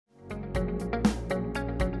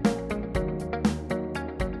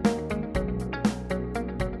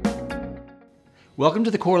Welcome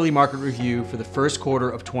to the quarterly market review for the first quarter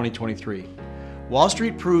of 2023. Wall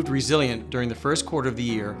Street proved resilient during the first quarter of the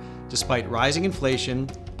year despite rising inflation,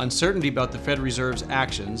 uncertainty about the Fed Reserve's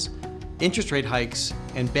actions, interest rate hikes,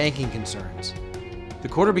 and banking concerns. The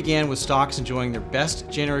quarter began with stocks enjoying their best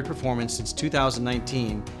January performance since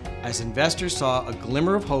 2019 as investors saw a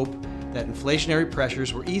glimmer of hope that inflationary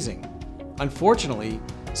pressures were easing. Unfortunately,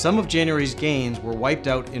 some of January's gains were wiped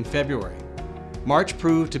out in February. March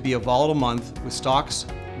proved to be a volatile month, with stocks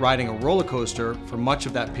riding a roller coaster for much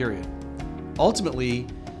of that period. Ultimately,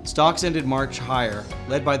 stocks ended March higher,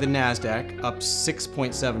 led by the Nasdaq up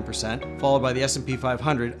 6.7%, followed by the S&P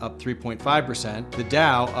 500 up 3.5%, the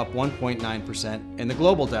Dow up 1.9%, and the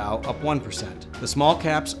Global Dow up 1%. The small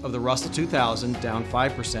caps of the Russell 2000 down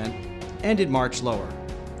 5%, ended March lower.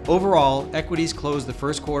 Overall, equities closed the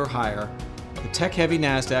first quarter higher. The tech-heavy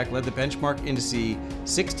Nasdaq led the benchmark indice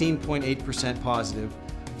 16.8% positive,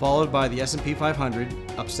 followed by the S&P 500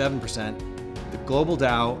 up 7%, the Global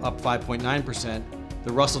Dow up 5.9%,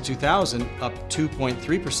 the Russell 2000 up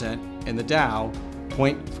 2.3%, and the Dow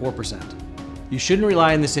 0.4%. You shouldn't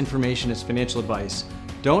rely on this information as financial advice.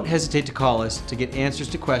 Don't hesitate to call us to get answers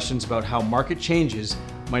to questions about how market changes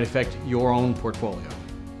might affect your own portfolio.